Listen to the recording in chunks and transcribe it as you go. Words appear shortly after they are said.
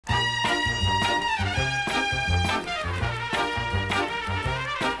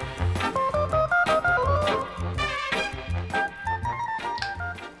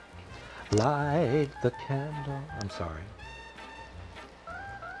Light the candle. I'm sorry.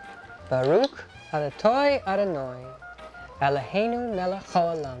 Baruch Adonai Adonai, Eloheinu melech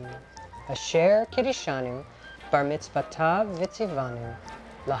haolam, asher kiddushanu, bar mitzvatav v'tzivanu,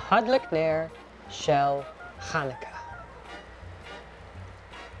 lahadlik ner shel Hanukkah.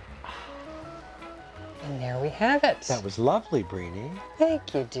 And there we have it. That was lovely, Brini.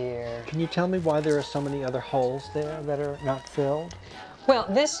 Thank you, dear. Can you tell me why there are so many other holes there that are not filled? Well,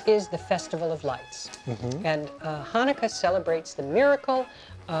 this is the Festival of Lights. And Hanukkah celebrates the miracle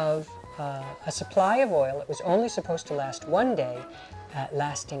of a supply of oil that was only supposed to last one day,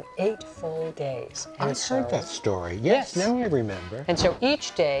 lasting 8 full days. And I've heard that story. Yes, now I remember. And so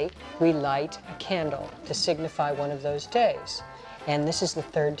each day we light a candle to signify one of those days. And this is the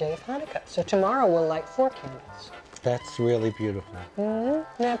 3rd day of Hanukkah. So tomorrow we'll light 4 candles. That's really beautiful. Isn't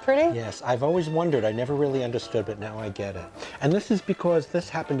that pretty? Yes, I've always wondered. I never really understood, but now I get it. And this is because this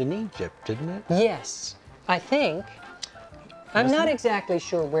happened in Egypt, didn't it? Yes, I think. I'm not exactly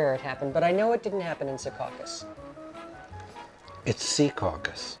sure where it happened, but I know it didn't happen in Secaucus. It's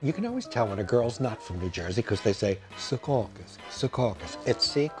Secaucus. You can always tell when a girl's not from New Jersey because they say Secaucus, Secaucus. It's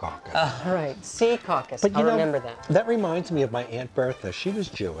Secaucus. Right, Secaucus. But I'll remember that. That reminds me of my Aunt Bertha. She was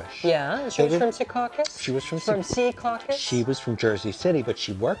Jewish. Yeah, she was from Secaucus? She was from Secaucus? She was from Jersey City, but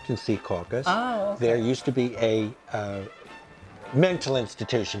she worked in Secaucus. Oh, okay. There used to be a mental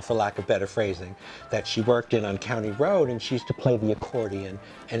institution, for lack of better phrasing, that she worked in on County Road, and she used to play the accordion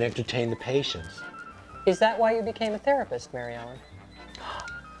and entertain the patients. Is that why you became a therapist, Mary Ellen?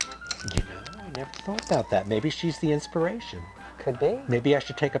 You know, I never thought about that. Maybe she's the inspiration. Could be. Maybe I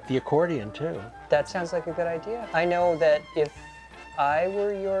should take up the accordion, too. That sounds like a good idea. I know that if I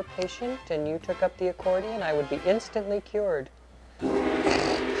were your patient and you took up the accordion, I would be instantly cured.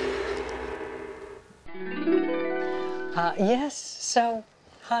 Yes, so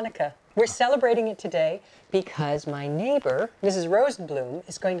Hanukkah. We're celebrating it today because my neighbor, Mrs. Rosenbloom,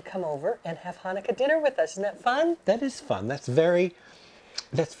 is going to come over and have Hanukkah dinner with us. Isn't that fun? That is fun. That's very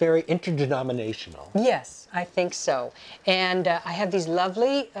interdenominational. Yes, I think so. And I have these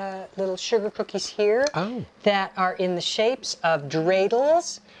lovely little sugar cookies here that are in the shapes of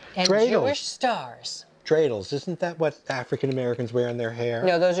dreidels and Jewish stars. Dreidels, isn't that what African Americans wear in their hair?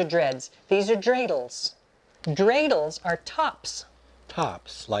 No, those are dreads. These are dreidels. Dreidels are tops.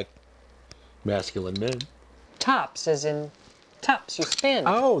 Tops, like masculine men. Tops, as in tops, you spin.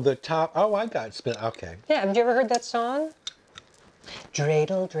 Oh, the top. Oh, I got spin. Okay. Yeah, have you ever heard that song?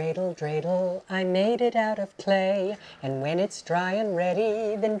 Dreidel, dreidel, dreidel, I made it out of clay, and when it's dry and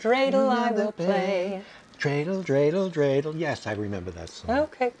ready, then dreidel I will play. Dreidel, dreidel, dreidel. Yes, I remember that song.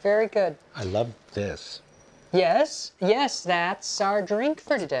 Okay, very good. I love this. Yes, yes, that's our drink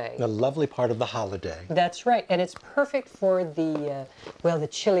for today. A lovely part of the holiday. That's right, and it's perfect for the, well, the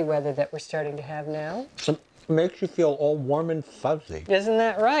chilly weather that we're starting to have now. So it makes you feel all warm and fuzzy. Isn't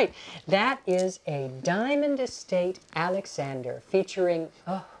that right? That is a Diamond Estate Alexander featuring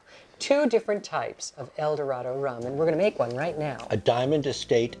 2 different types of El Dorado rum, and we're going to make one right now. A Diamond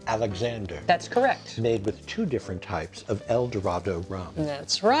Estate Alexander. That's correct. Made with 2 different types of El Dorado rum.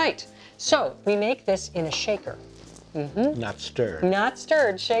 That's right. So we make this in a shaker. Not stirred. Not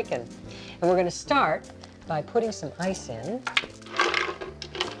stirred, shaken. And we're going to start by putting some ice in.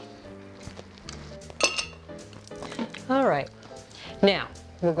 All right. Now,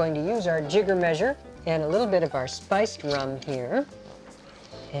 we're going to use our jigger measure and a little bit of our spiced rum here.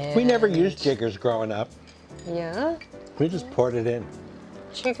 And we never used jiggers growing up. Yeah? We just poured it in.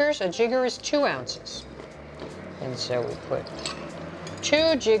 Jiggers? A jigger is 2 ounces. And so we put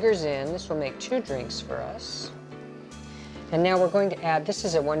 2 jiggers in. This will make 2 drinks for us. And now we're going to add, this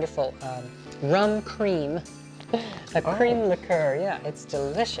is a wonderful rum cream. A cream liqueur. Yeah, it's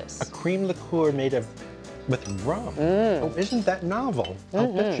delicious. A cream liqueur made with rum. Oh, isn't that novel?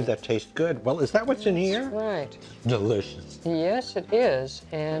 I'll bet you that tastes good. Well, is that what's in here? That's right. Delicious. Yes, it is.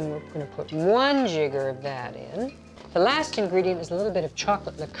 And we're going to put 1 jigger of that in. The last ingredient is a little bit of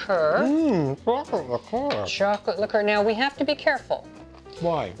chocolate liqueur. Chocolate liqueur. Chocolate liqueur. Now, we have to be careful.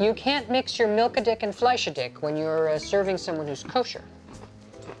 Why? You can't mix your Milkadick and Fleischadick when you're serving someone who's kosher.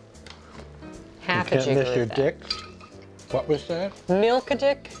 Half a jigger You can't miss your of that. dick? What was that?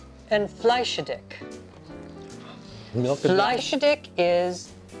 Milkadick and Fleischadick. Milkadick? Fleischadick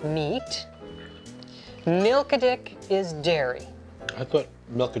is meat. Milkadick is dairy. I thought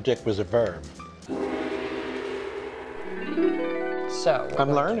milkadick was a verb. So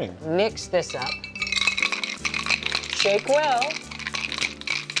I'm learning. Mix this up. Shake well.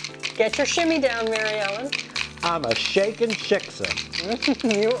 Get your shimmy down, Mary Ellen. I'm a shaken Shiksa.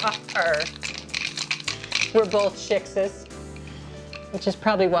 You are. We're both Shiksas. which is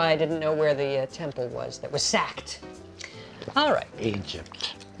probably why I didn't know where the temple was that was sacked. All right.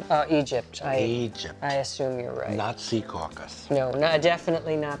 Egypt. Egypt. Egypt. I assume you're right. Not Sea Caucus. No,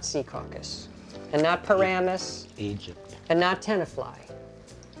 definitely not Sea Caucus. And not Paramus. Egypt. And not Tenafly.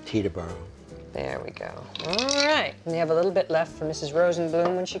 Teterboro. There we go. All right. We have a little bit left for Mrs.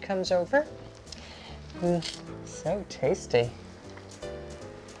 Rosenbloom when she comes over. So tasty.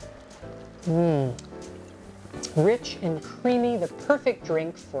 Rich and creamy, the perfect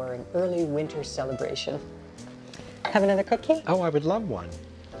drink for an early winter celebration. Have another cookie? Oh, I would love one.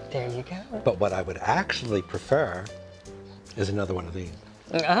 There you go. But what I would actually prefer is another one of these.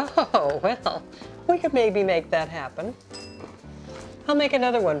 Oh, well, we could maybe make that happen. I'll make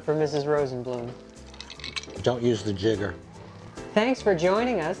another one for Mrs. Rosenbloom. Don't use the jigger. Thanks for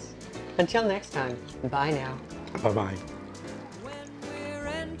joining us. Until next time, bye now. Bye-bye.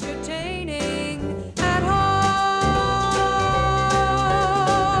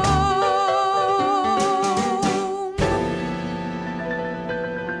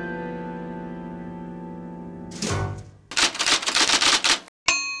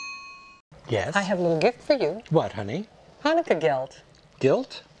 Yes? I have a little gift for you. What, honey? Hanukkah gelt.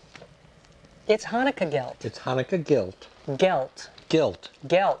 Guilt? It's Hanukkah gelt. It's Hanukkah guilt. Gelt. Guilt.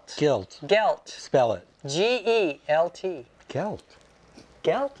 Gelt. Guilt. Gelt. Spell it. G-E-L-T. Guilt.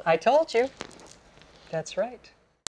 Gelt. I told you. That's right.